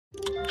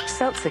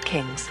Seltzer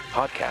Kings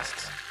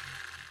podcasts.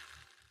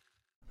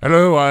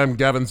 Hello, I'm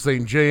Gavin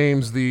St.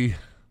 James, the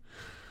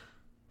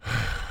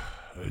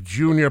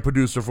junior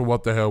producer for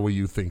What the Hell Were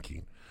You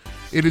Thinking?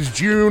 It is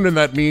June, and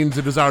that means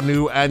it is our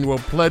new annual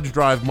pledge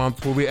drive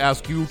month where we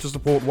ask you to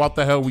support What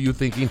the Hell Were You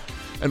Thinking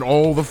and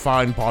all the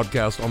fine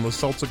podcasts on the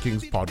Seltzer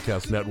Kings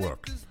podcast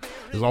network.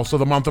 It is also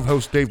the month of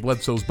host Dave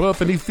Bledsoe's birth,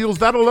 and he feels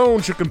that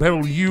alone should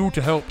compel you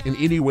to help in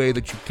any way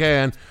that you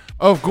can.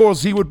 Of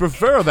course, he would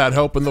prefer that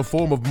help in the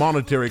form of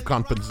monetary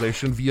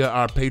compensation via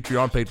our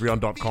Patreon,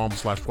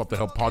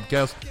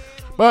 patreon.com/whatthehellpodcast.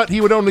 But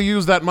he would only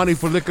use that money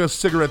for liquor,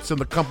 cigarettes,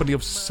 and the company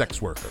of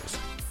sex workers.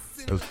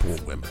 Those poor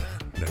women.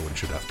 No one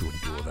should have to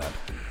endure that.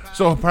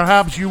 So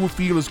perhaps you will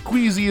feel as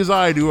queasy as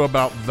I do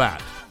about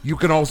that. You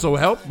can also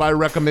help by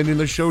recommending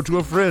the show to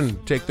a friend.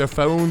 Take their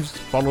phones,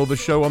 follow the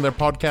show on their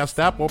podcast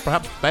app, or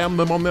perhaps spam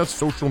them on their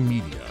social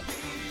media.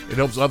 It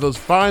helps others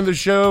find the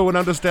show and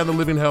understand the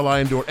living hell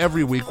I endure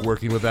every week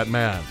working with that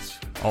man.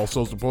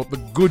 Also support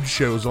the good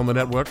shows on the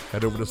network.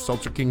 Head over to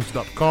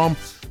seltzerkings.com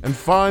and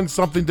find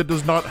something that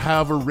does not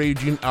have a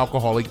raging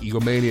alcoholic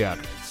egomaniac.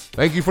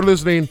 Thank you for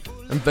listening,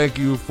 and thank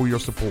you for your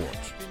support.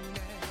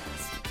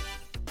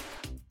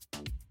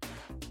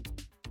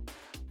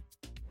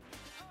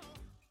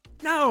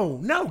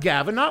 No,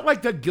 Gavin, not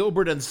like the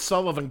Gilbert and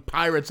Sullivan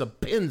Pirates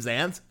of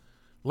Penzance.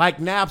 Like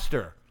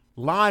Napster,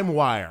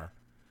 LimeWire.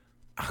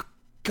 Oh,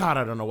 God,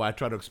 I don't know why I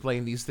try to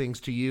explain these things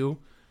to you.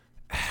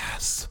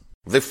 Ass.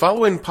 The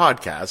following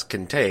podcast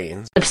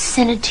contains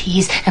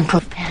obscenities and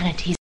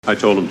profanities. I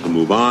told him to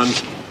move on,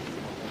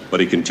 but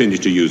he continues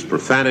to use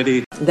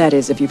profanity. That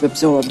is, if you've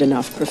absorbed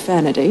enough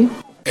profanity.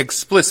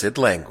 explicit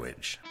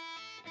language.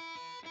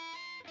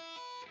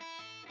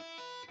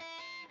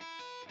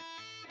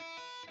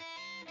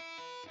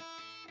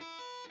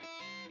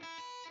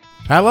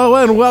 Hello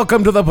and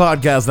welcome to the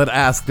podcast that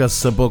asked a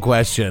simple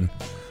question.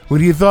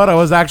 When you thought I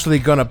was actually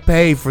gonna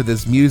pay for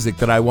this music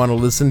that I want to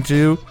listen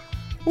to,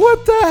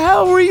 what the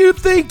hell were you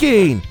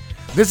thinking?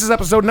 This is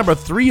episode number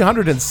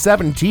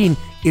 317.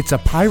 It's A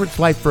Pirate's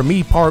Life for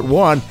Me, Part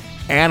 1,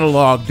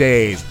 Analog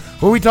Days,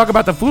 where we talk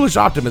about the foolish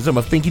optimism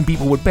of thinking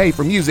people would pay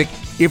for music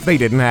if they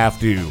didn't have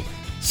to.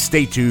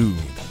 Stay tuned.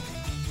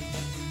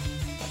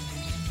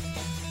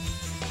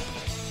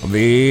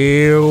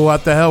 The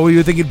What the Hell Were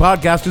You Thinking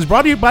podcast is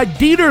brought to you by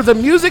Dieter, the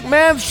Music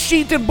Man's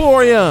Sheet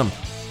Emporium.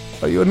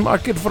 Are you in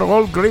market for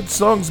all great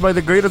songs by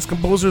the greatest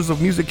composers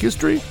of music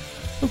history?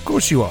 Of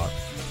course you are.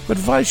 But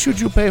why should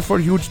you pay for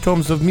huge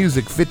tomes of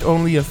music fit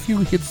only a few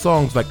hit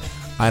songs like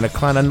Eine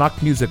kleine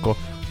Nachtmusiker,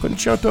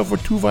 Concerto for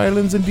Two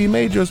Violins in D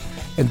majors,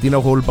 and then a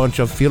whole bunch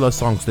of filler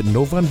songs that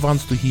no one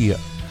wants to hear?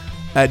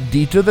 At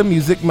Dieter, the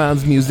Music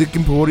Man's Music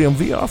Emporium,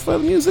 we offer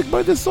music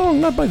by the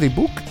song, not by the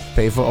book.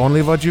 Pay for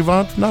only what you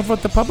want, not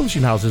what the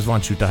publishing houses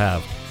want you to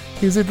have.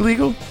 Is it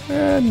legal?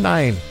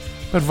 Nein.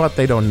 But what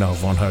they don't know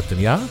won't hurt them,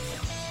 yeah?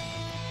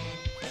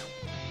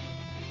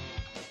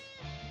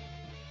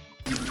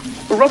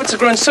 Well, Roberts had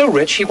grown so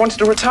rich, he wanted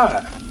to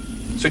retire.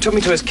 So he took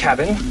me to his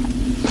cabin,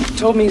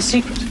 told me his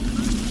secret.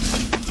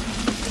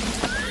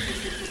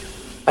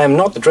 I am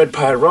not the Dread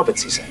Pirate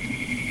Roberts, he said.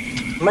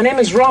 My name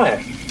is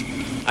Ryan.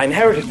 I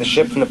inherited the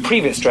ship from the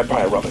previous Dread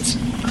Pirate Roberts,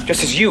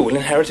 just as you will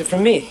inherit it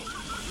from me.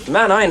 The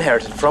man I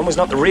inherited from was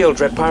not the real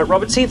Dread Pirate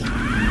Roberts either.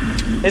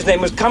 His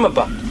name was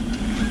Cummerbund.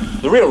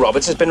 The real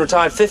Roberts has been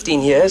retired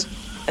 15 years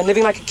and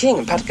living like a king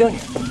in Patagonia.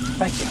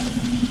 Thank you.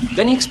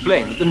 Then he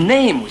explained that the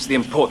name was the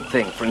important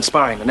thing for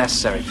inspiring the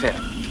necessary fear.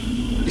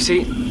 You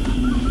see,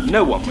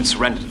 no one would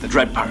surrender to the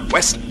Dread Pirate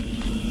Wesley.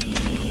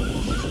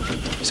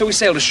 So we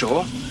sailed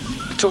ashore,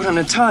 took on an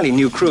entirely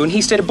new crew, and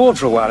he stayed aboard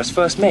for a while as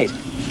first mate.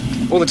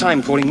 All the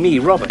time calling me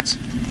Roberts.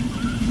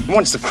 And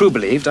once the crew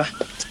believed,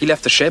 he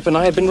left the ship and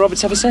I have been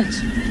Roberts ever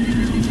since.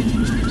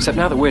 Except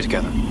now that we're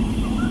together,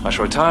 I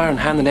shall retire and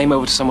hand the name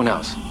over to someone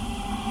else.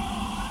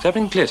 Is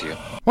everything clear to you?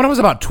 When I was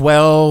about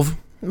 12,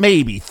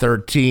 maybe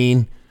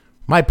 13,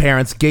 my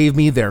parents gave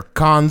me their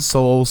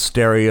console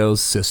stereo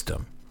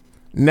system.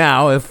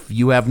 Now, if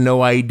you have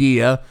no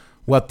idea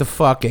what the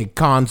fuck a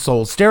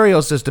console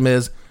stereo system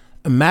is,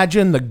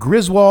 imagine the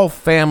Griswold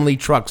family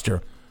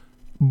truckster,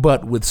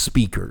 but with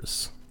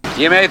speakers.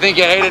 You may think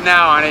you hate it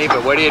now, honey,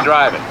 but where do you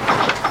drive it?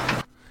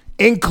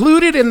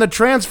 Included in the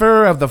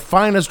transfer of the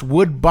finest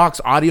wood box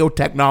audio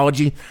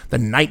technology the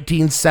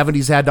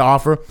 1970s had to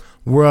offer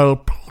were a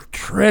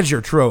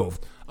treasure trove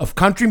of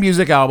country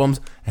music albums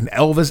and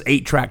Elvis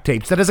 8-track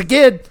tapes that as a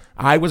kid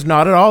I was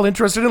not at all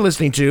interested in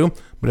listening to,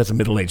 but as a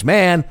middle-aged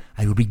man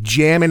I would be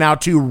jamming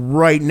out to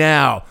right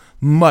now,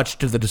 much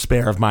to the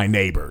despair of my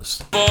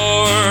neighbors.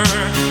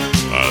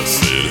 I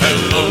said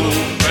hello,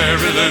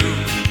 Mary Lou,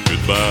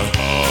 goodbye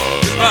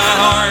heart. Goodbye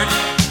heart,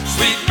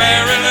 sweet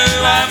Mary Lou,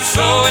 I'm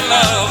so in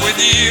love with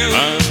you.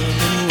 I'm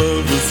in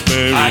love with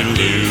Mary Lou. I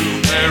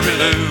knew, Mary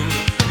Lou,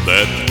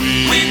 that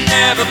we'd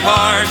never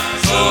part.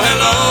 So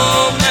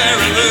hello,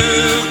 Mary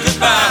Lou,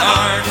 goodbye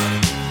heart.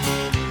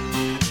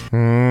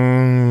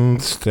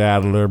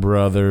 Statler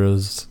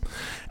Brothers.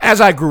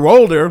 As I grew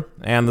older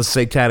and the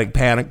satanic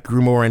panic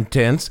grew more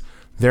intense,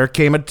 there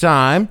came a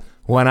time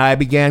when I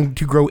began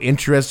to grow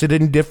interested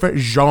in different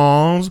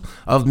genres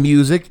of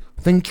music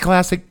than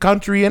classic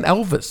country and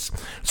Elvis.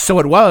 So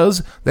it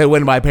was that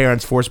when my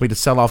parents forced me to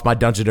sell off my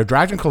Dungeons &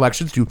 Dragons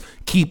collections to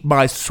keep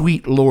my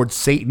sweet Lord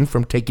Satan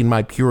from taking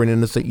my pure and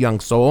innocent young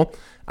soul,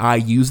 I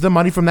used the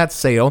money from that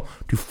sale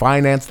to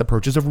finance the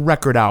purchase of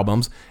record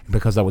albums, and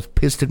because I was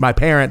pissed at my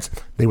parents,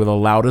 they were the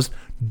loudest,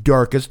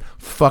 darkest,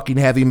 fucking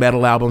heavy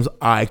metal albums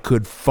I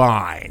could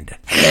find.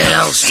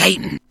 Hail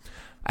Satan!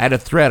 I had to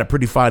thread a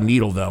pretty fine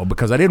needle, though,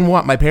 because I didn't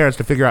want my parents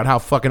to figure out how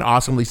fucking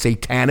awesomely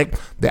satanic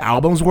the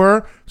albums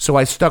were, so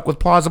I stuck with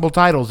plausible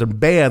titles and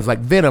bands like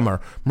Venom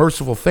or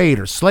Merciful Fate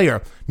or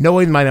Slayer,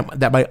 knowing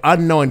that my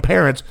unknowing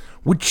parents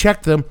would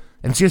check them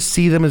and just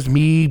see them as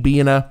me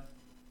being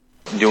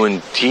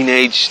doing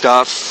teenage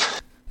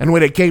stuff. And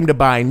when it came to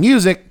buying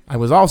music, I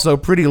was also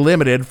pretty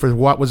limited for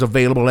what was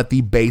available at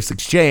the Base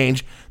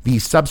Exchange, the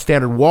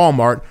substandard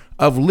Walmart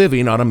of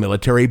living on a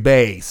military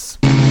base.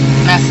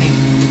 Nothing.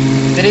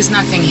 There is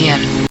nothing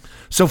here.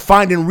 So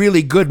finding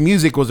really good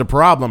music was a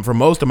problem for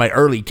most of my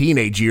early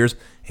teenage years,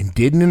 and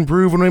didn't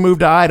improve when we moved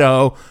to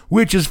Idaho,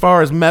 which as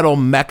far as metal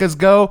meccas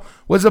go,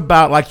 was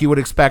about like you would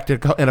expect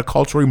in a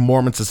culturally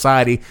Mormon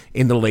society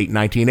in the late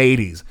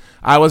 1980s.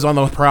 I was on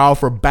the prowl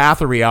for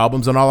Bathory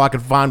albums, and all I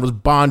could find was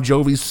Bon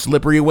Jovi's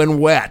Slippery When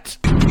Wet.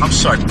 I'm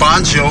sorry,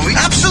 Bon Jovi?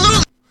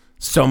 Absolutely!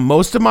 So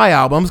most of my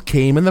albums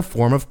came in the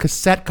form of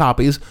cassette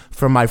copies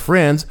from my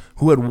friends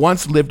who had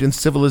once lived in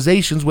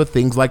civilizations with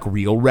things like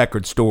real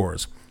record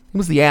stores. It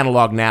was the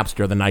analog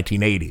Napster of the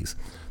 1980s.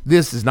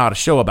 This is not a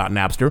show about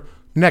Napster.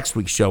 Next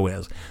week's show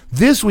is.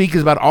 This week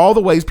is about all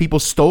the ways people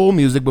stole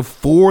music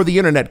before the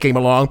internet came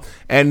along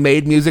and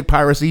made music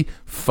piracy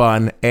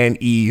fun and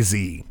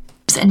easy.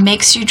 And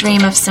makes you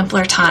dream of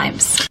simpler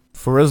times.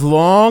 For as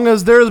long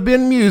as there's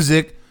been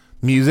music,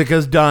 music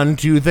has done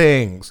two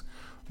things.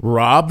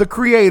 Robbed the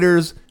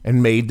creators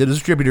and made the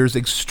distributors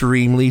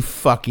extremely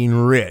fucking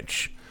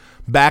rich.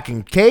 Back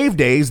in cave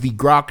days, the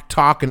Grok,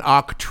 Talk, and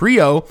Ock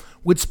trio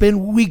would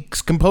spend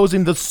weeks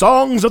composing the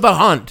Songs of the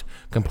Hunt,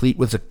 complete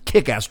with a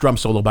kick-ass drum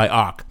solo by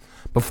Ock,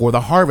 before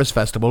the harvest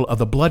festival of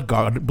the blood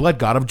god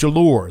of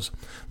Jalors.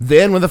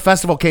 Then when the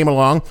festival came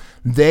along,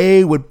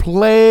 they would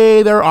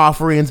play their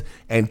offerings,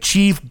 and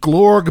Chief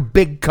Glorg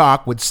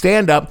Bigcock would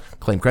stand up,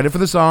 claim credit for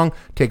the song,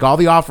 take all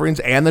the offerings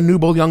and the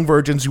nubile young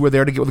virgins who were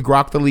there to get with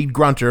Grok, the lead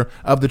grunter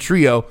of the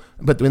trio.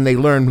 But when they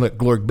learned that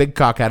Glorg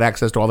Bigcock had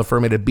access to all the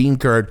fermented bean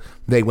curd,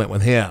 they went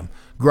with him.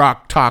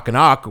 Grok, Talk, and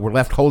Ock were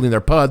left holding their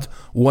puds,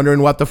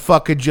 wondering what the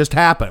fuck had just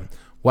happened.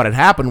 What had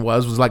happened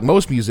was like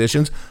most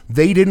musicians,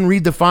 they didn't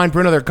read the fine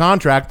print of their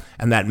contract,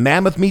 and that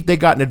mammoth meat they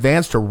got in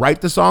advance to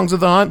write the Songs of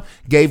the Hunt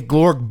gave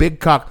Glorg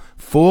Bigcock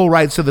full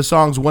rights to the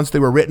songs once they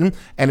were written.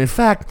 And in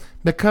fact,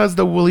 because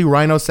the woolly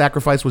rhino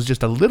sacrifice was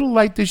just a little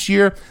light this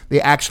year, they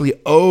actually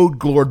owed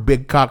Glorg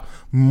Bigcock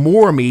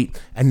more meat,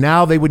 and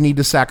now they would need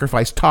to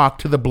sacrifice Talk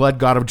to the blood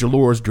god of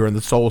Jalors during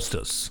the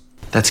solstice.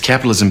 That's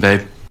capitalism,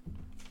 babe.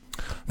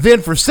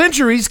 Then for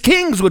centuries,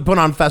 kings would put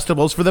on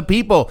festivals for the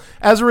people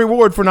as a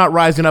reward for not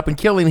rising up and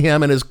killing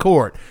him and his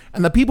court.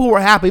 And the people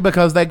were happy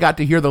because they got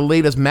to hear the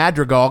latest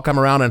madrigal come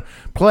around and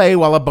play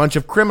while a bunch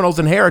of criminals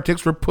and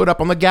heretics were put up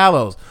on the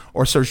gallows,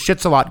 or Sir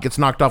Shitsalot gets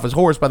knocked off his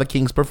horse by the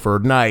king's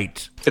preferred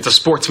knight. It's a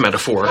sports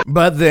metaphor.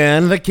 But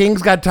then the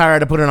kings got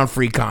tired of putting on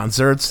free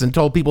concerts and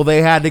told people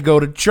they had to go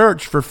to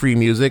church for free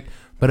music.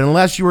 But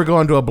unless you were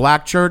going to a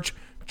black church,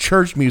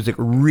 church music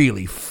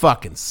really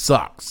fucking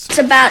sucks. It's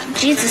about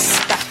Jesus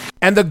stuff.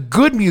 And the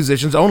good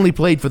musicians only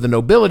played for the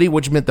nobility,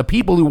 which meant the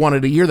people who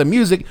wanted to hear the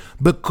music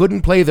but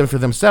couldn't play them for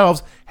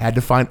themselves had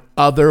to find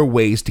other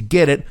ways to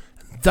get it,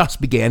 and thus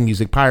began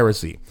music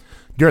piracy.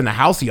 During the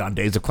halcyon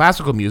days of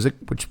classical music,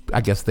 which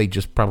I guess they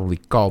just probably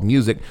called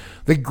music,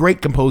 the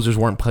great composers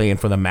weren't playing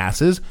for the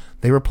masses.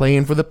 They were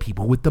playing for the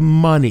people with the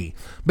money.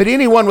 But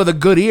anyone with a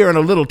good ear and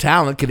a little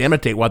talent could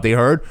imitate what they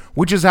heard,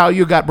 which is how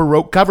you got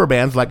Baroque cover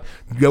bands like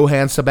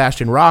Johann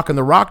Sebastian Bach and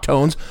the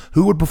Rocktones,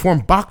 who would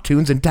perform Bach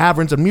tunes in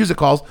taverns and music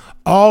halls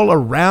all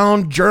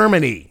around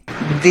Germany.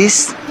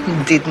 This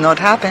did not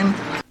happen.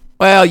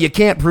 Well, you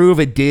can't prove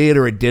it did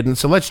or it didn't,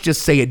 so let's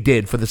just say it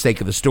did for the sake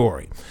of the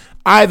story.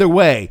 Either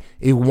way,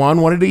 if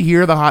one wanted to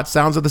hear the hot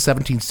sounds of the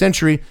 17th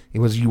century, it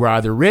was you were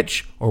either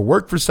rich or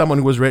worked for someone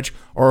who was rich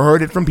or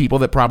heard it from people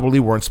that probably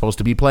weren't supposed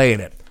to be playing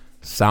it.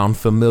 Sound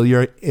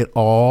familiar at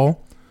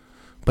all?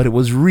 But it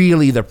was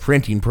really the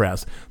printing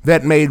press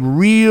that made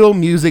real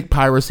music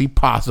piracy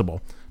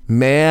possible.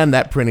 Man,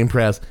 that printing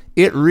press,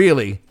 it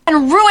really...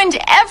 and ruined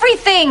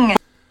everything!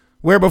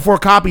 Where before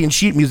copy and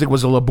sheet music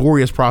was a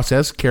laborious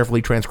process,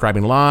 carefully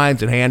transcribing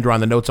lines and hand-drawing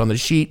the notes on the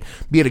sheet,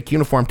 be it a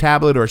cuneiform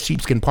tablet or a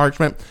sheepskin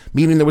parchment,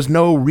 meaning there was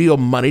no real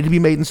money to be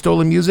made in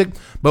stolen music.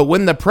 But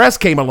when the press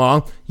came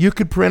along, you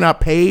could print out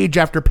page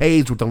after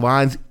page with the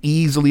lines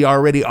easily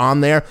already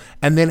on there,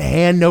 and then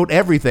hand note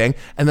everything,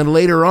 and then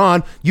later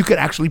on, you could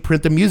actually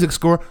print the music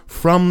score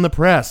from the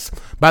press.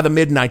 By the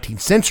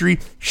mid-19th century,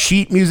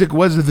 sheet music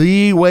was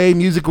the way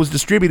music was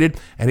distributed,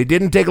 and it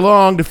didn't take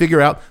long to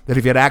figure out that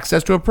if you had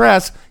access to a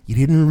press, you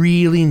didn't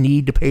really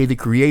need to pay the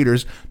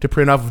creators to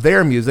print off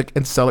their music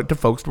and sell it to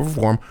folks to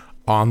perform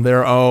on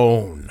their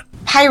own.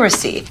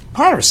 Piracy.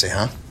 Piracy,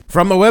 huh?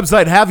 From the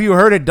website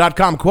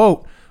HaveYouHeardIt.com,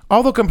 quote,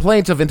 although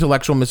complaints of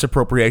intellectual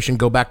misappropriation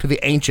go back to the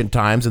ancient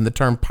times and the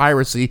term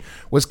piracy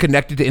was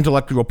connected to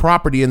intellectual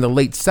property in the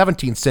late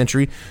 17th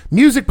century,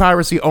 music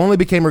piracy only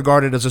became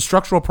regarded as a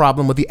structural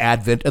problem with the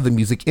advent of the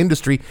music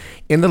industry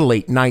in the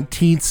late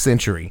 19th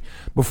century.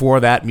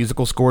 Before that,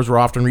 musical scores were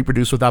often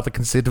reproduced without the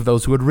consent of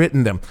those who had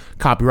written them.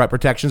 Copyright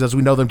protections as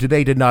we know them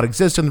today did not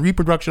exist, and the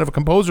reproduction of a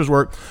composer's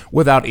work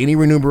without any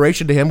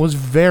remuneration to him was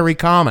very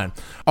common.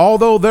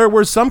 Although there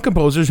were some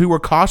composers who were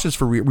cautious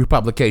for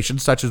republication,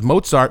 such as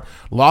Mozart,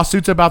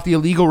 lawsuits about the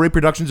illegal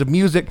reproductions of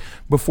music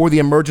before the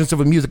emergence of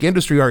a music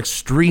industry are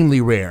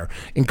extremely rare.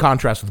 In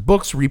contrast with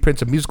books,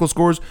 reprints of musical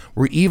scores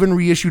were even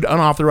reissued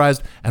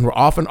unauthorized and were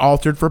often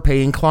altered for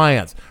paying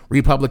clients.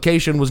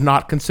 Republication was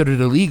not considered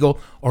illegal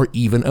or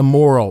even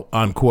immoral,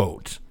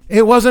 unquote.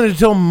 It wasn't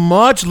until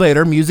much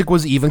later music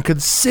was even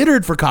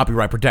considered for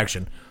copyright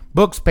protection.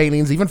 Books,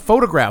 paintings, even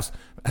photographs,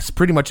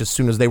 pretty much as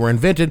soon as they were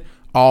invented,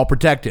 all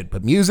protected.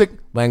 But music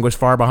languished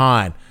far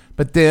behind.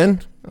 But then,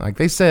 like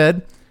they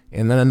said,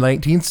 in the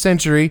 19th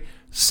century,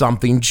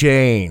 something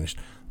changed.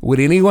 Would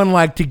anyone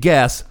like to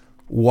guess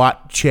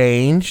what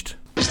changed?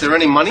 Is there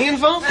any money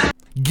involved?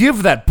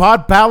 Give that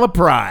pod pal a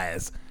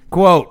prize.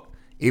 Quote,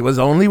 it was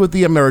only with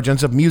the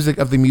emergence of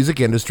the music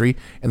industry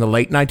in the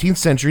late 19th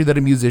century that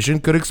a musician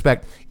could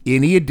expect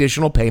any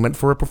additional payment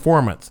for a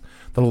performance.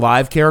 The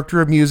live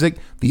character of music,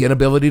 the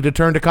inability to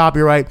turn to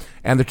copyright,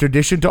 and the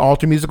tradition to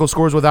alter musical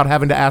scores without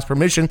having to ask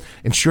permission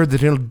ensured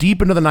that until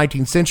deep into the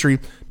 19th century,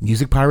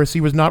 music piracy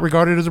was not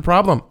regarded as a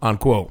problem,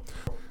 unquote.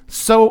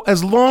 So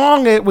as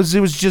long as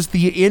it was just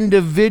the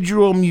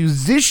individual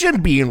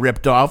musician being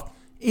ripped off,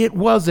 it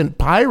wasn't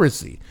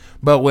piracy.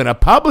 But when a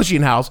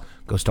publishing house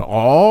goes to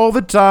all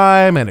the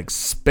time and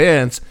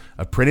expense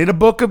of printing a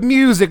book of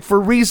music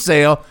for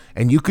resale,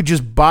 and you could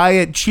just buy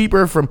it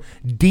cheaper from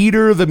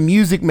Dieter the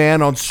Music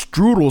Man on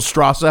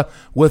Strudelstrasse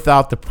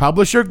without the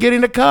publisher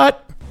getting a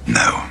cut?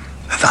 No,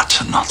 that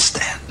should not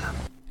stand.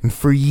 And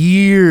for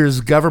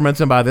years, governments,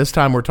 and by this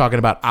time we're talking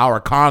about our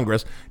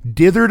Congress,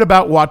 dithered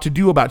about what to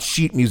do about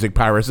sheet music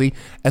piracy,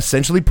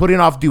 essentially putting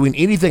off doing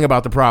anything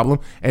about the problem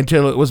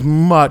until it was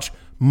much,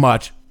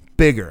 much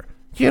bigger.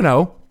 You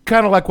know,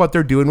 kind of like what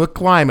they're doing with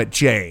climate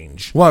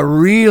change. What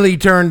really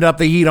turned up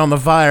the heat on the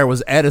fire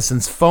was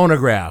Edison's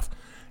phonograph.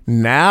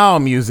 Now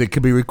music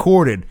could be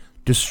recorded,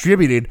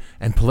 distributed,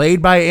 and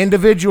played by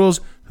individuals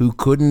who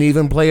couldn't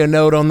even play a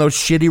note on those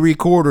shitty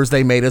recorders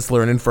they made us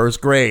learn in first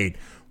grade.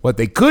 What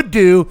they could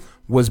do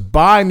was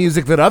buy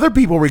music that other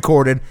people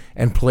recorded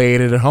and play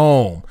it at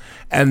home.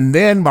 And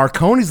then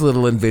Marconi's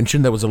little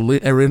invention that was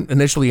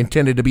initially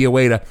intended to be a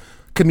way to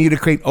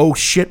communicate, oh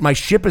shit, my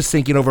ship is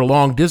sinking over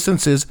long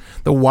distances,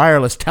 the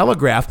wireless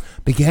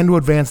telegraph began to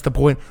advance to the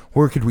point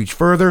where it could reach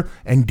further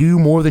and do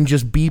more than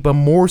just beep a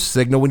Morse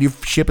signal when your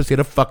ship has hit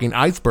a fucking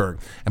iceberg.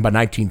 And by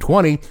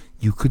 1920,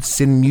 you could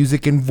send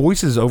music and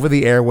voices over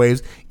the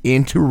airwaves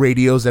into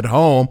radios at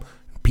home.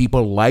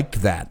 People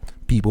liked that.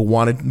 People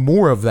wanted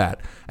more of that.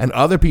 And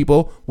other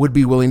people would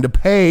be willing to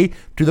pay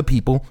to the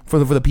people for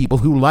the people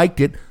who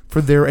liked it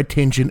for their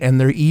attention and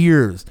their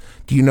ears.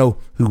 Do you know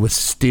who was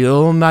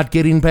still not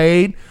getting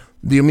paid?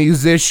 The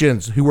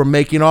musicians who were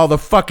making all the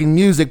fucking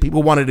music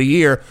people wanted to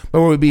hear,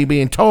 but were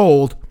being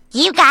told,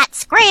 you got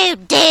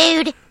screwed,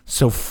 dude.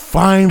 So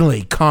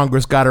finally,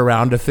 Congress got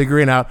around to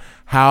figuring out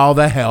how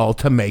the hell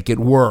to make it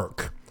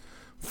work.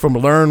 From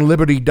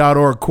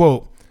LearnLiberty.org,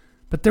 quote,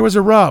 but there was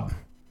a rub.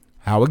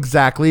 How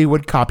exactly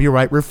would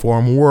copyright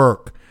reform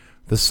work?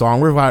 The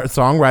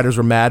songwriters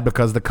were mad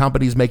because the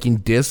companies making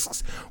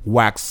discs,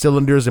 wax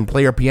cylinders, and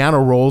player piano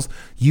rolls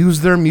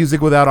used their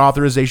music without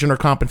authorization or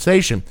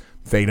compensation.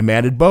 They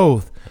demanded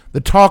both.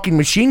 The talking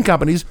machine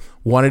companies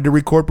wanted to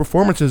record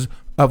performances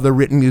of the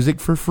written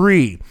music for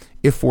free.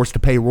 If forced to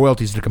pay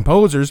royalties to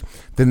composers,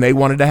 then they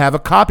wanted to have a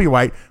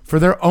copyright for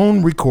their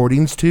own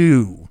recordings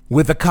too.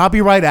 With the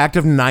Copyright Act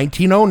of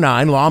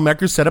 1909,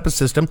 lawmakers set up a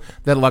system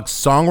that let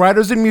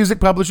songwriters and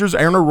music publishers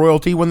earn a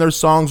royalty when their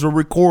songs were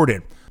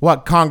recorded.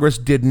 What Congress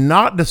did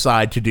not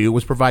decide to do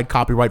was provide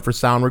copyright for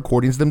sound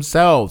recordings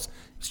themselves.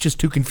 It's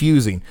just too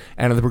confusing.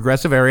 And in the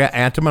progressive area,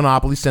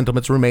 anti-monopoly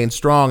sentiments remain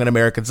strong in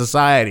American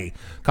society.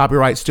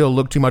 Copyright still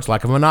looked too much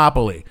like a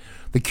monopoly.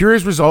 The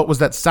curious result was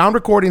that sound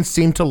recordings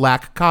seemed to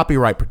lack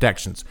copyright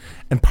protections,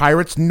 and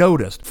pirates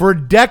noticed. For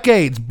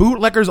decades,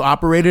 bootleggers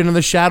operated in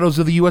the shadows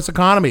of the U.S.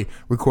 economy,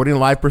 recording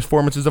live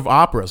performances of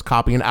operas,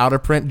 copying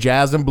out-of-print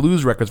jazz and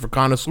blues records for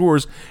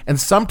connoisseurs, and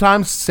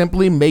sometimes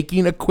simply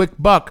making a quick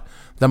buck.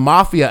 The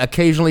mafia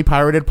occasionally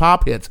pirated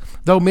pop hits,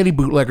 though many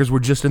bootleggers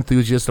were just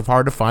enthusiasts of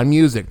hard-to-find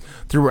music.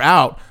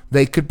 Throughout,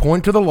 they could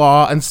point to the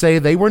law and say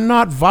they were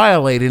not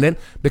violating it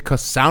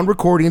because sound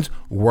recordings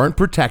weren't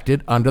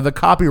protected under the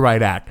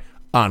Copyright Act,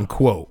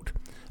 unquote.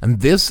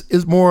 And this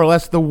is more or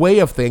less the way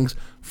of things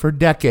for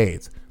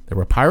decades. There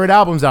were pirate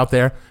albums out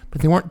there,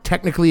 but they weren't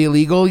technically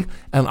illegal,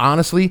 and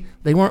honestly,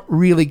 they weren't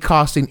really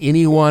costing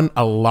anyone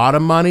a lot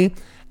of money.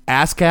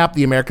 ASCAP,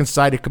 the American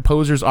Society of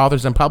Composers,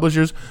 Authors, and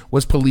Publishers,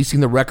 was policing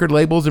the record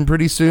labels, and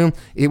pretty soon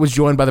it was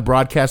joined by the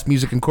Broadcast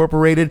Music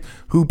Incorporated,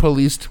 who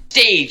policed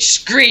Stage,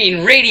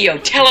 screen, radio,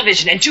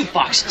 television, and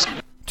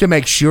jukeboxes. To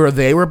make sure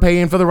they were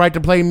paying for the right to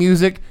play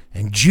music,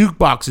 and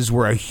jukeboxes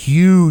were a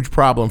huge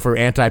problem for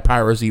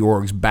anti-piracy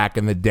orgs back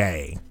in the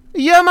day.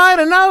 You might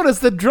have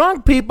noticed that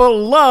drunk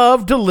people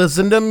love to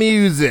listen to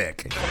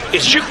music.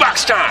 It's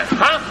jukebox time,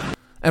 huh?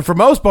 And for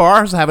most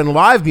bars, having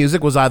live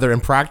music was either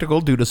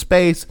impractical due to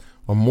space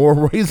or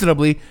more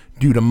reasonably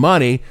due to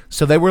money,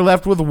 so they were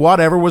left with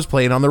whatever was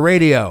playing on the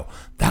radio.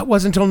 That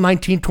wasn't until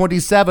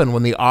 1927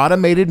 when the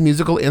Automated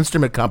Musical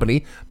Instrument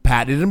Company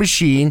patented a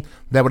machine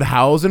that would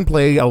house and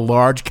play a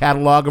large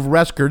catalog of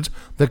records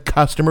the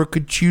customer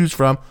could choose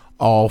from,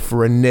 all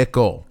for a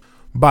nickel.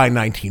 By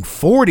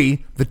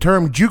 1940, the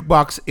term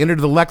jukebox entered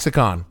the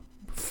lexicon.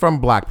 From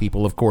black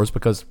people, of course,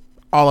 because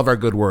all of our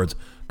good words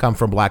come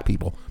from black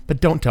people.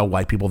 But don't tell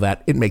white people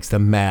that. It makes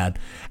them mad.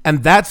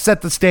 And that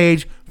set the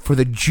stage for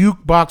the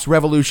jukebox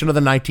revolution of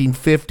the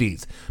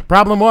 1950s.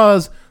 Problem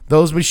was,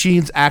 those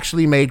machines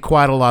actually made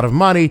quite a lot of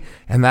money,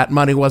 and that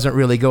money wasn't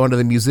really going to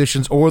the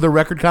musicians or the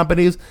record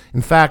companies.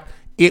 In fact,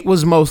 it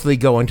was mostly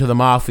going to the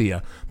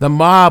mafia. The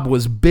mob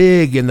was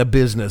big in the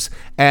business,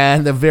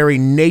 and the very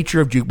nature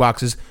of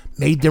jukeboxes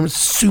made them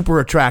super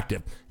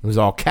attractive. It was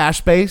all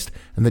cash-based,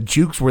 and the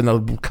jukes were in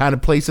the kind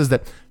of places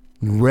that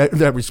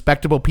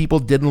respectable people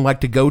didn't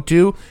like to go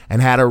to,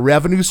 and had a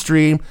revenue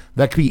stream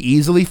that could be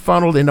easily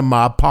funneled into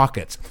mob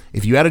pockets.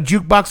 If you had a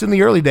jukebox in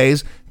the early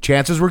days,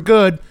 chances were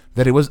good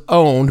that it was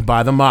owned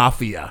by the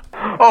mafia.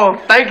 Oh,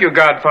 thank you,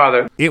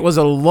 Godfather. It was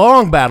a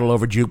long battle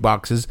over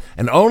jukeboxes,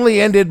 and only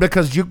ended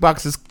because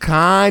jukeboxes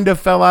kind of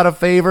fell out of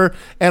favor,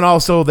 and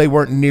also they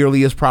weren't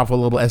nearly as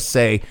profitable as,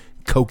 say,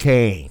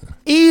 cocaine.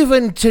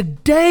 Even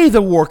today,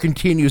 the war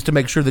continues to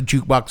make sure the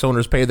jukebox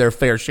owners pay their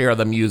fair share of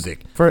the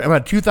music. For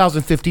a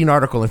 2015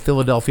 article in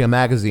Philadelphia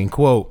Magazine,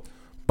 quote,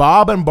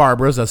 Bob and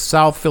Barbara's, a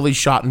South Philly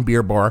shot and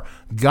beer bar,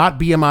 got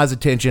BMI's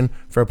attention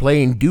for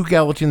playing Duke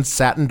Ellington's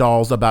Satin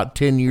Dolls about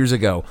 10 years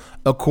ago,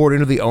 according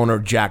to the owner,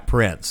 Jack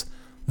Prince.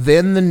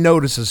 Then the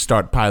notices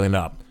start piling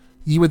up.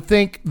 You would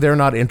think they're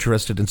not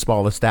interested in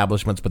small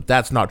establishments, but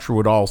that's not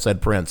true at all,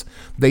 said Prince.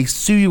 They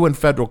sue you in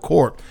federal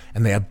court,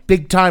 and they have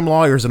big-time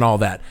lawyers and all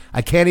that.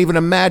 I can't even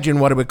imagine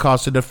what it would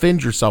cost to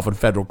defend yourself in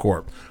federal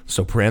court.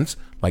 So Prince,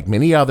 like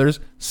many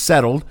others,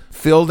 settled,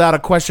 filled out a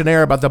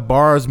questionnaire about the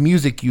bar's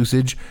music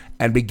usage,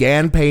 and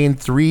began paying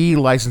 3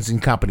 licensing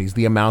companies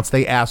the amounts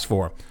they asked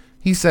for.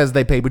 He says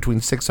they pay between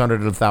 $600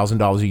 and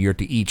 $1,000 a year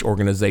to each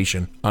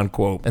organization,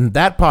 unquote. And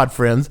that, pod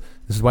friends,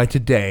 this is why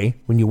today,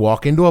 when you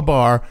walk into a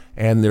bar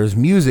and there's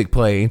music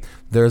playing,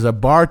 there's a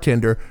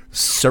bartender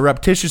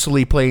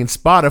surreptitiously playing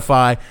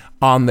Spotify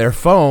on their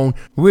phone,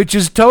 which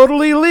is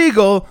totally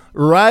legal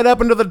right up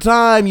until the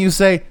time you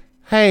say,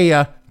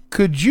 hey,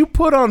 could you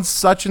put on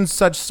such and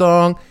such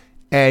song?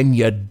 And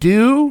you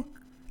do,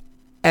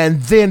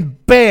 and then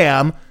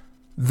bam,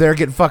 they're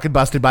getting fucking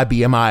busted by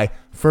BMI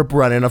for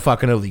running a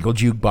fucking illegal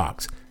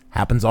jukebox.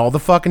 Happens all the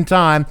fucking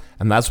time,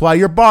 and that's why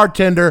your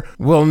bartender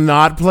will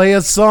not play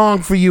a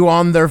song for you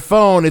on their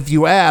phone if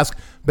you ask,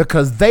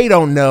 because they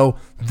don't know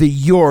that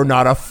you're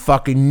not a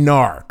fucking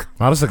narc.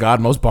 Honest to God,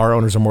 most bar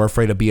owners are more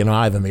afraid of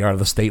BMI than they are of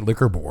the state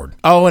liquor board.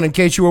 Oh, and in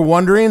case you were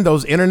wondering,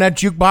 those internet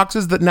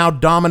jukeboxes that now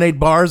dominate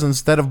bars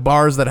instead of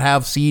bars that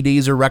have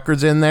CDs or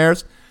records in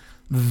theirs,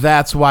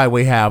 that's why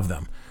we have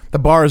them. The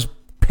bars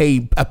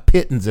pay a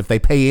pittance if they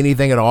pay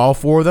anything at all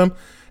for them,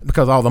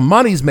 because all the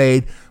money's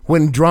made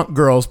when drunk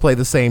girls play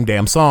the same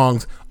damn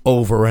songs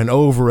over and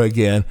over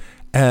again.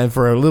 And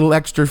for a little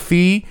extra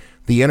fee,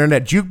 the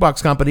internet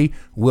jukebox company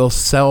will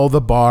sell the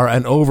bar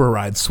an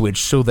override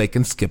switch so they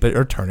can skip it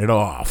or turn it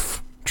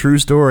off. True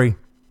story.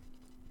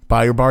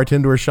 Buy your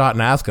bartender a shot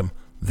and ask them.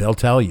 They'll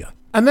tell you.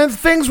 And then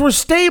things were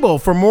stable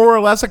for more or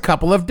less a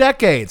couple of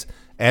decades.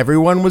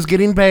 Everyone was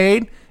getting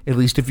paid, at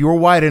least if you were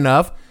white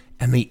enough,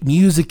 and the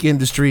music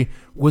industry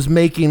was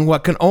making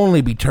what can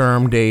only be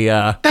termed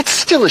a, That's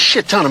still a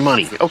shit ton of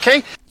money,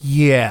 okay?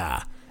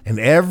 Yeah, and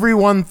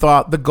everyone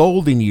thought the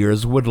golden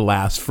years would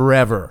last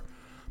forever.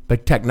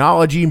 But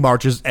technology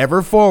marches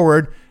ever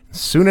forward.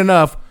 Soon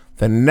enough,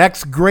 the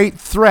next great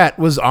threat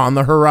was on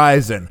the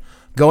horizon.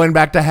 Going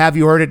back to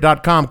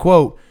HaveYouHeardIt.com,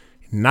 quote,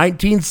 in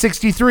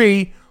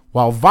 1963,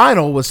 while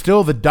vinyl was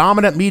still the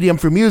dominant medium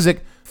for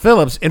music,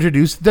 Philips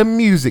introduced the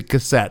music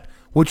cassette,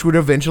 which would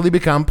eventually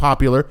become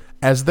popular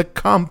as the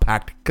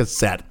compact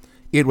cassette.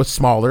 It was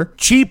smaller,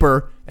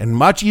 cheaper, and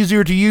much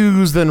easier to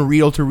use than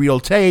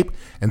reel-to-reel tape,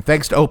 and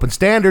thanks to open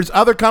standards,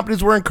 other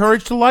companies were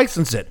encouraged to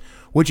license it.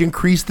 which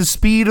increased the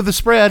speed of the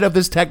spread of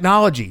this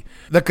technology.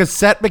 The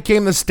cassette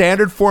became the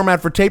standard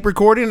format for tape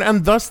recording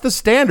and thus the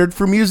standard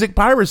for music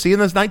piracy in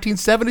the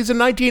 1970s and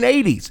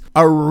 1980s.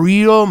 A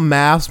real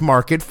mass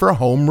market for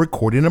home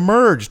recording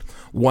emerged.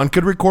 One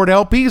could record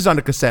LPs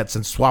onto cassettes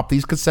and swap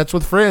these cassettes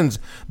with friends.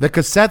 The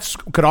cassettes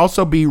could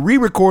also be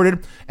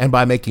re-recorded, and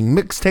by making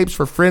mixtapes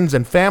for friends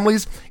and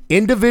families,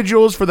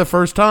 individuals for the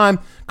first time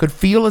could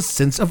feel a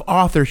sense of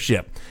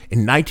authorship.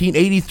 In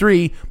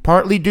 1983,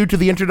 partly due to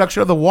the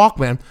introduction of the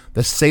Walkman,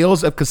 the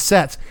sales of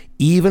cassettes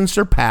even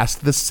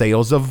surpassed the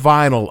sales of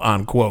vinyl,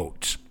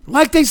 unquote.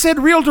 Like they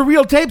said,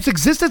 reel-to-reel tapes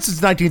existed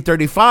since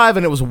 1935,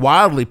 and it was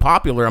wildly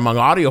popular among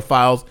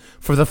audiophiles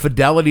for the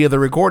fidelity of the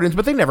recordings,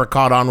 but they never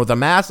caught on with the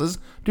masses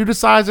due to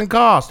size and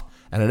cost.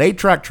 And an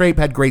 8-track tape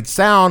had great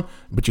sound,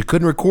 but you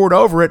couldn't record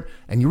over it,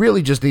 and you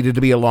really just needed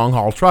to be a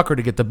long-haul trucker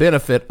to get the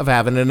benefit of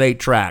having an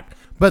 8-track.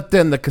 But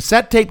then the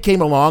cassette tape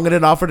came along, and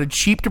it offered a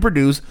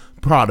cheap-to-produce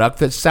product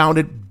that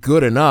sounded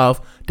good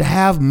enough to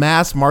have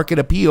mass market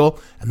appeal,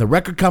 and the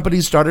record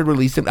companies started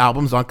releasing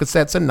albums on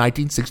cassettes in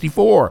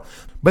 1964.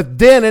 But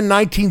then in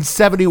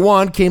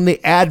 1971 came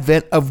the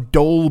advent of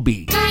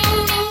Dolby.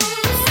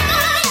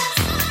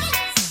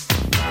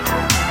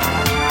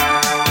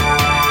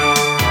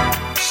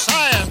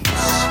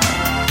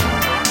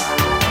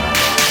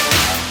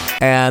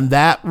 And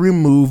that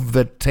removed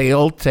the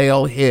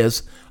telltale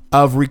hiss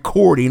of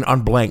recording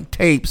on blank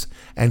tapes,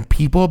 and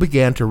people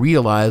began to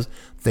realize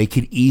they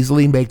could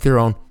easily make their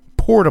own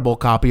portable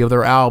copy of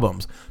their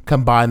albums.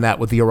 Combine that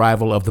with the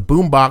arrival of the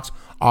boombox,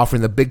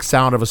 offering the big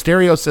sound of a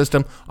stereo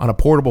system on a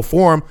portable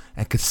form,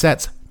 and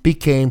cassettes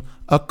became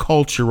a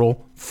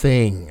cultural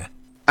thing.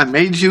 I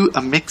made you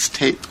a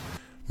mixtape.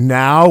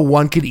 Now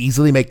one could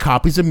easily make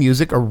copies of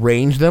music,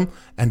 arrange them,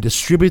 and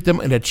distribute them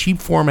in a cheap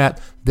format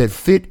that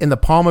fit in the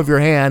palm of your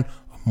hand.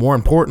 More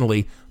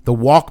importantly, the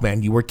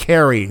Walkman you were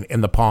carrying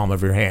in the palm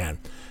of your hand.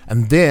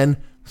 And then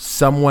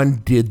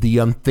someone did the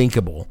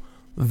unthinkable.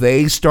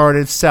 They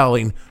started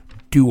selling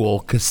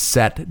dual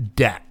cassette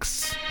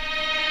decks.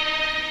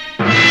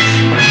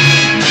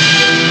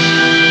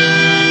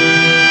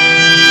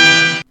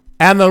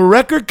 And the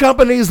record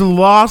companies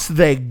lost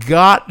their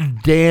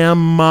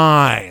goddamn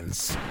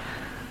minds.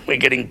 We're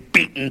getting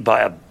beaten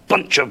by a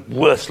bunch of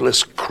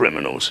worthless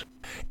criminals.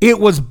 It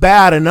was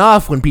bad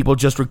enough when people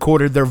just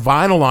recorded their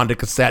vinyl onto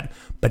cassette,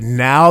 but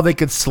now they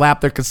could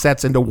slap their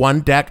cassettes into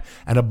one deck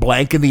and a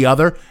blank in the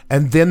other,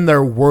 and then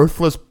their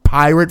worthless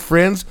pirate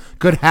friends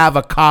could have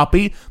a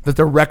copy that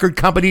the record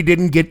company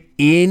didn't get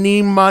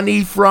any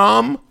money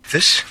from.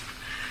 This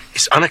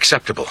is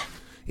unacceptable.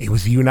 It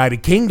was the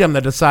United Kingdom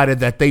that decided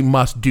that they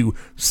must do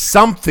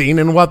something,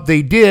 and what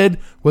they did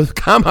was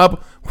come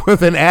up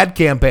with an ad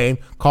campaign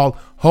called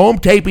Home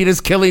Taping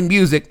is Killing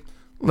Music.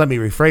 Let me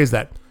rephrase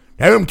that.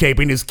 Home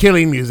taping is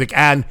killing music,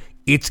 and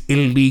it's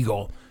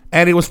illegal.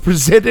 And it was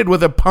presented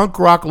with a punk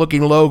rock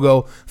looking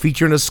logo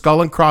featuring a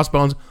skull and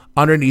crossbones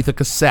underneath a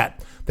cassette.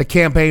 The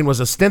campaign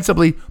was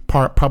ostensibly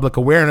part public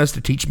awareness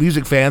to teach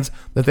music fans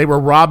that they were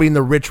robbing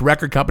the rich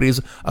record companies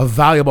of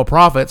valuable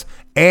profits,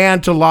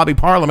 and to lobby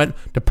Parliament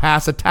to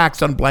pass a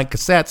tax on blank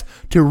cassettes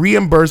to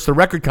reimburse the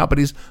record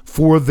companies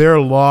for their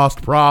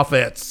lost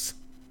profits.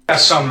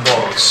 Some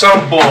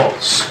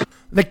balls.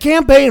 The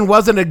campaign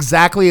wasn't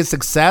exactly a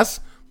success,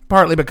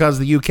 partly because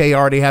the UK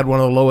already had one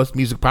of the lowest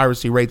music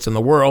piracy rates in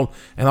the world,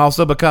 and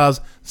also because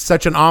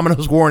such an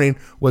ominous warning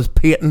was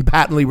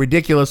patently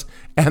ridiculous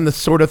and the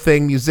sort of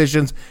thing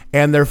musicians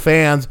and their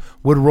fans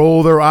would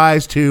roll their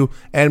eyes to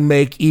and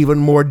make even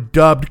more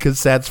dubbed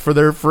cassettes for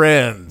their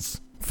friends.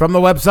 From the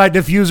website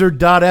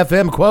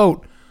diffuser.fm,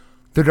 quote,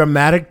 "The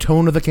dramatic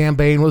tone of the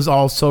campaign was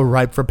also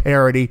ripe for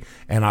parody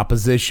and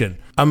opposition.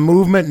 A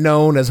movement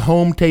known as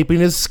home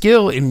taping as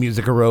skill in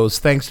music arose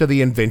thanks to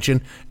the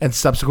invention and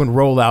subsequent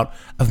rollout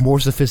of more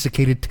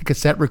sophisticated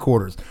cassette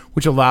recorders,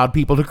 which allowed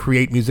people to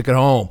create music at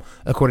home.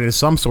 According to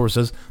some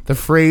sources, the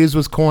phrase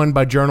was coined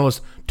by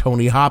journalist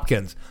Tony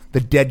Hopkins. The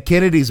Dead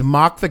Kennedys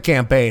mocked the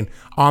campaign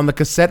on the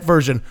cassette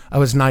version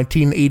of his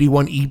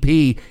 1981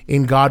 EP,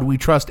 In God We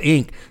Trust,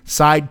 Inc.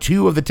 Side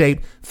 2 of the tape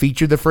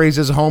featured the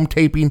phrases home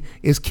taping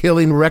is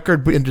killing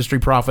record industry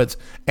profits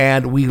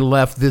and we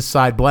left this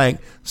side blank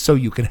so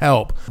you can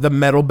help. The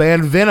metal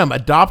band Venom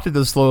adopted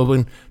the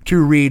slogan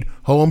to read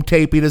home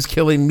taping is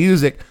killing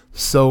music,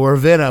 so are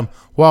Venom,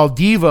 while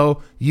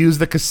Devo used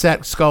the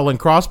cassette skull and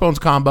crossbones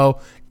combo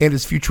in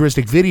his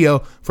futuristic video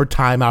for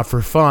Time Out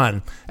for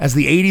Fun. As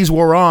the 80s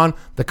wore on,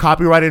 the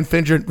copyright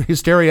infringement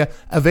hysteria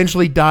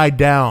eventually died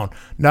down.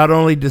 Not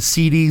only did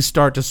CDs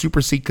start to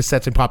supersede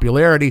cassettes in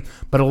popularity,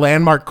 but a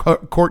landmark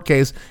court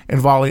case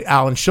involving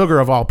Alan Sugar,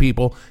 of all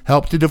people,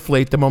 helped to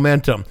deflate the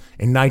momentum.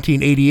 In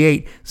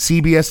 1988,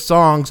 CBS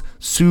Songs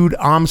sued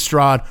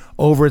Amstrad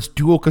over its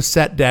dual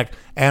cassette deck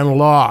and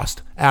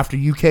lost after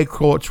UK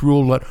courts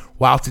ruled that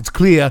whilst it's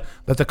clear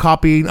that the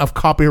copying of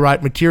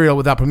copyright material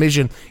without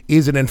permission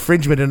is an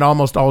infringement in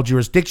almost all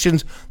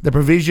jurisdictions, the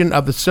provision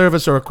of the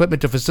service or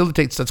equipment to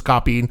facilitate such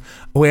copying,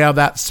 where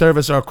that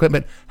service or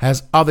equipment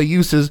has other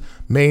uses,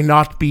 may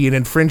not be an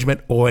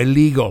infringement or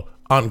illegal,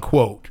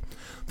 unquote.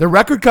 The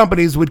record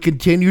companies would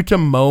continue to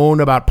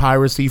moan about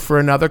piracy for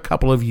another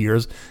couple of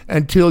years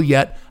until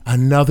yet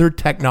another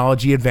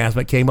technology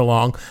advancement came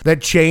along that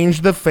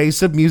changed the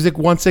face of music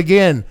once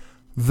again,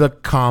 the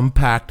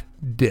compact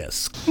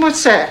disc.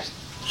 What's that?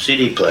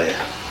 CD player.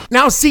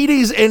 Now,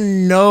 CDs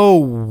in no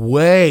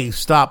way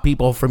stop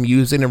people from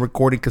using and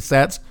recording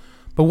cassettes,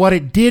 but what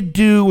it did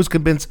do was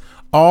convince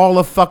all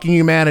of fucking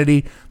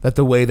humanity that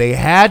the way they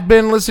had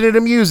been listening to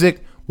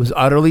music was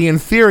utterly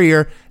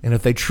inferior, and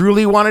if they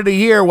truly wanted to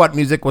hear what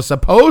music was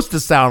supposed to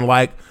sound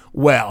like,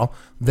 well,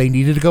 they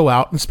needed to go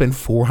out and spend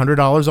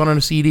 $400 on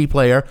a CD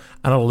player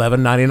and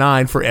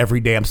 $11.99 for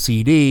every damn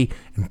CD.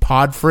 And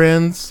pod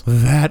friends,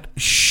 that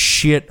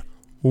shit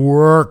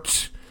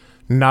worked.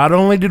 Not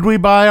only did we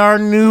buy our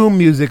new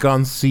music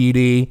on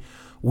CD,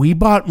 we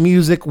bought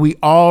music we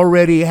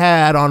already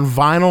had on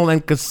vinyl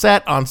and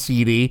cassette on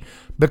CD,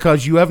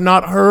 because you have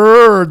not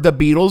heard the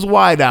Beatles'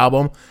 White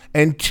Album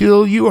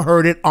until you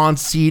heard it on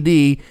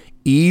CD,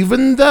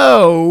 even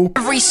though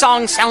every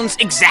song sounds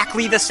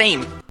exactly the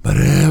same. But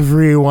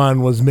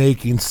everyone was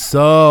making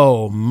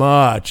so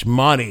much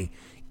money.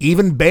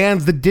 Even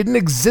bands that didn't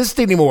exist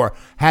anymore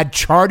had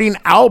charting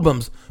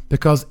albums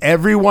because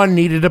everyone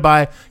needed to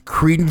buy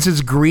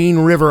Creedence's Green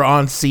River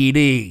on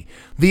CD.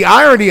 The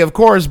irony, of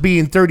course,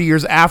 being 30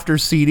 years after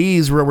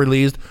CDs were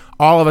released,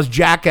 all of us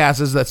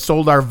jackasses that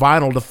sold our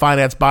vinyl to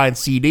finance buying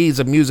CDs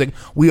of music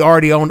we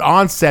already owned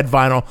on said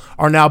vinyl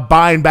are now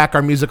buying back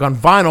our music on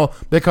vinyl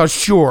because,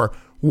 sure,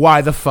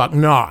 why the fuck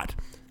not?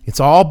 It's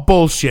all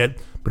bullshit,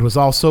 but it was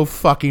also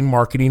fucking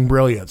marketing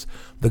brilliance.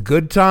 The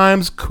good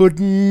times could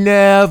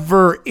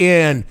never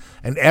end,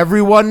 and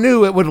everyone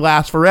knew it would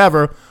last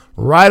forever,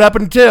 right up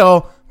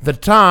until the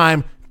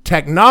time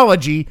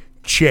technology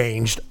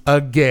changed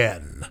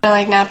again.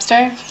 Like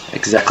Napster?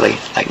 Exactly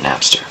like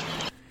Napster.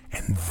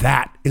 And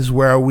that is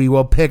where we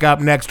will pick up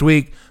next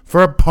week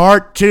for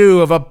part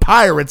 2 of A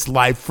Pirate's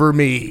Life for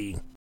Me.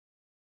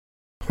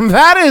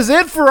 That is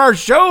it for our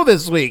show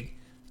this week.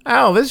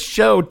 Oh, this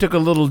show took a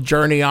little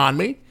journey on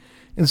me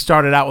and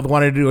started out with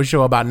wanting to do a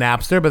show about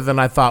Napster, but then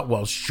I thought,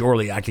 well,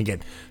 surely I can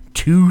get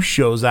 2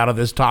 shows out of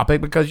this topic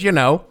because, you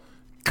know,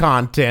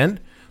 content.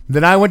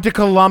 Then I went to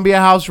Columbia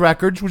House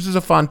Records, which is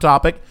a fun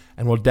topic,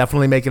 and will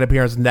definitely make an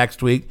appearance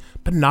next week,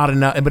 but not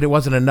enough. But it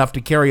wasn't enough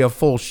to carry a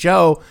full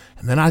show.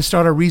 And then I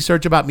started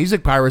research about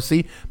music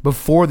piracy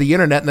before the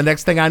internet, and the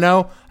next thing I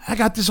know, I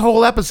got this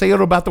whole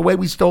episode about the way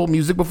we stole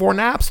music before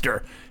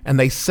Napster. And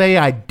they say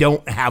I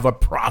don't have a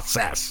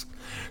process.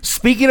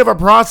 Speaking of a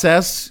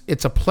process,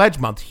 it's a pledge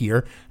month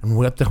here, and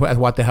what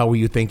the hell were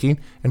you thinking?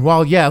 And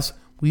while yes,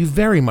 we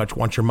very much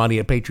want your money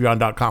at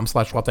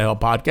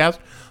patreon.com/whatthehellpodcast,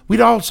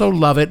 we'd also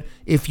love it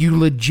if you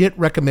legit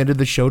recommended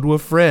the show to a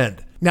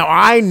friend. Now,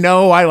 I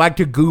know I like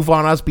to goof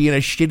on us being a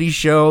shitty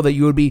show that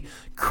you would be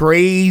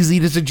crazy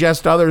to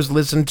suggest others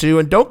listen to,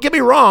 and don't get me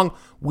wrong,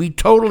 we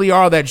totally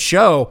are that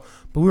show,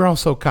 but we're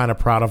also kind of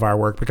proud of our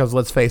work because,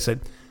 let's face it,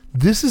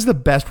 this is the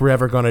best we're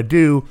ever going to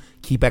do.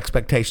 Keep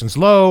expectations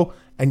low,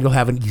 and you'll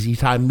have an easy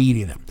time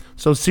meeting them.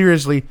 So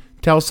seriously,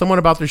 tell someone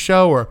about the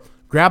show or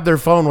grab their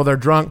phone while they're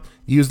drunk,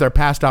 use their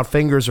passed out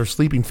fingers or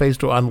sleeping face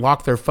to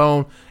unlock their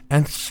phone,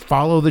 and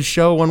follow the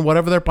show on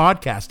whatever their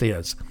podcast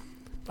is.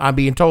 I'm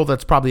being told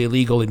that's probably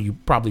illegal and you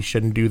probably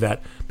shouldn't do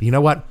that. But you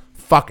know what?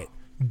 Fuck it.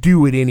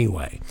 Do it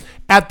anyway.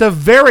 At the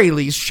very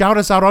least, shout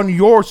us out on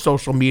your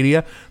social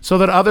media so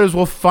that others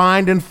will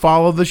find and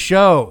follow the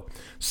show.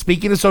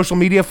 Speaking of social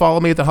media, follow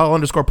me at the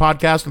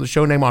Hell_podcast and the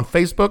show name on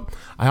Facebook.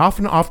 I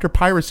often offer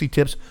piracy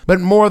tips, but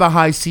more the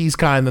high seas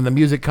kind than the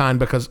music kind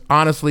because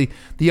honestly,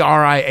 the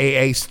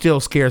RIAA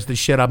still scares the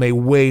shit out of me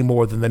way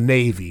more than the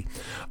Navy.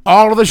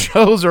 All of the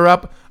shows are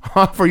up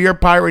for your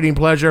pirating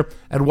pleasure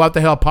at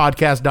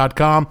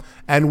whatthehellpodcast.com,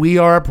 and we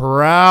are a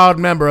proud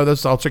member of the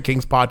Seltzer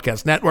Kings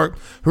Podcast Network,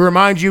 who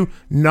reminds you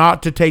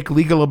not to take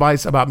legal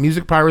advice about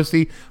music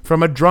piracy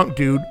from a drunk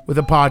dude with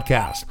a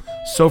podcast.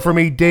 So for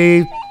me,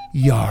 Dave,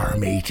 yar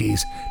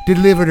mateys,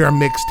 delivered our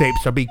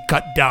mixtapes or be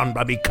cut down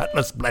by me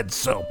Cutlass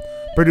Bledsoe.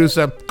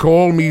 Producer,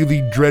 call me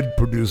the Dread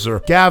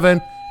Producer. Gavin,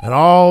 and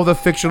all the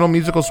fictional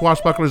musical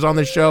swashbucklers on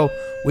this show,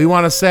 we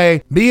want to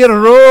say, be it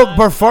rogue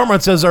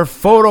performances or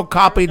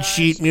photocopied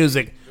sheet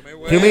music,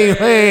 to me,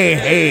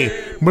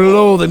 hey,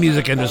 blow the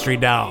music industry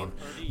down.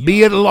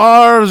 Be it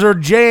Lars or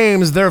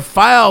James, their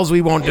files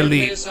we won't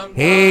delete.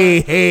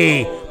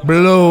 Hey,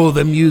 blow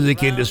the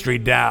music industry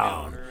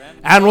down.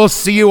 And we'll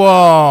see you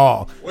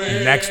all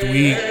next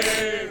week.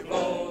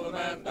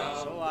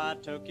 So I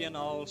took in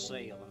all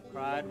sail and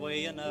cried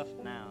way enough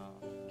now.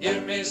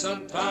 Give me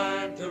some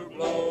time to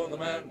blow the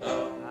man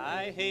down.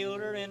 I hailed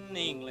her in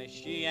English,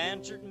 she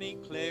answered me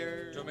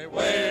clear.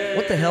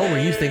 What the Hell Were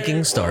You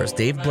Thinking stars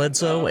Dave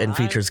Bledsoe and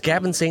features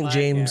Gavin St.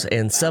 James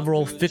and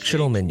several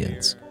fictional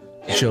minions.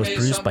 The show is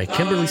produced by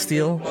Kimberly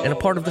Steele and a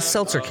part of the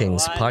Seltzer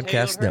Kings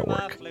Podcast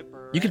Network.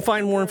 You can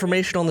find more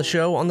information on the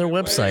show on their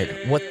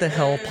website,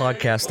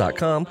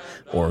 whatthehellpodcast.com,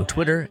 or on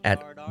Twitter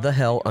at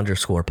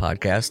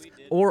 @thehell_podcast,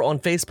 or on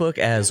Facebook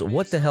as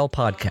What the Hell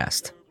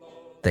Podcast.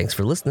 Thanks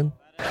for listening.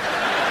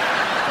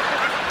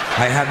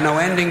 I have no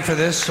ending for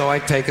this, so I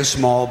take a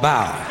small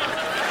bow.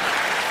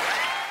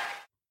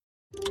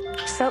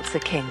 Seltzer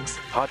Kings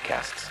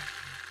Podcasts.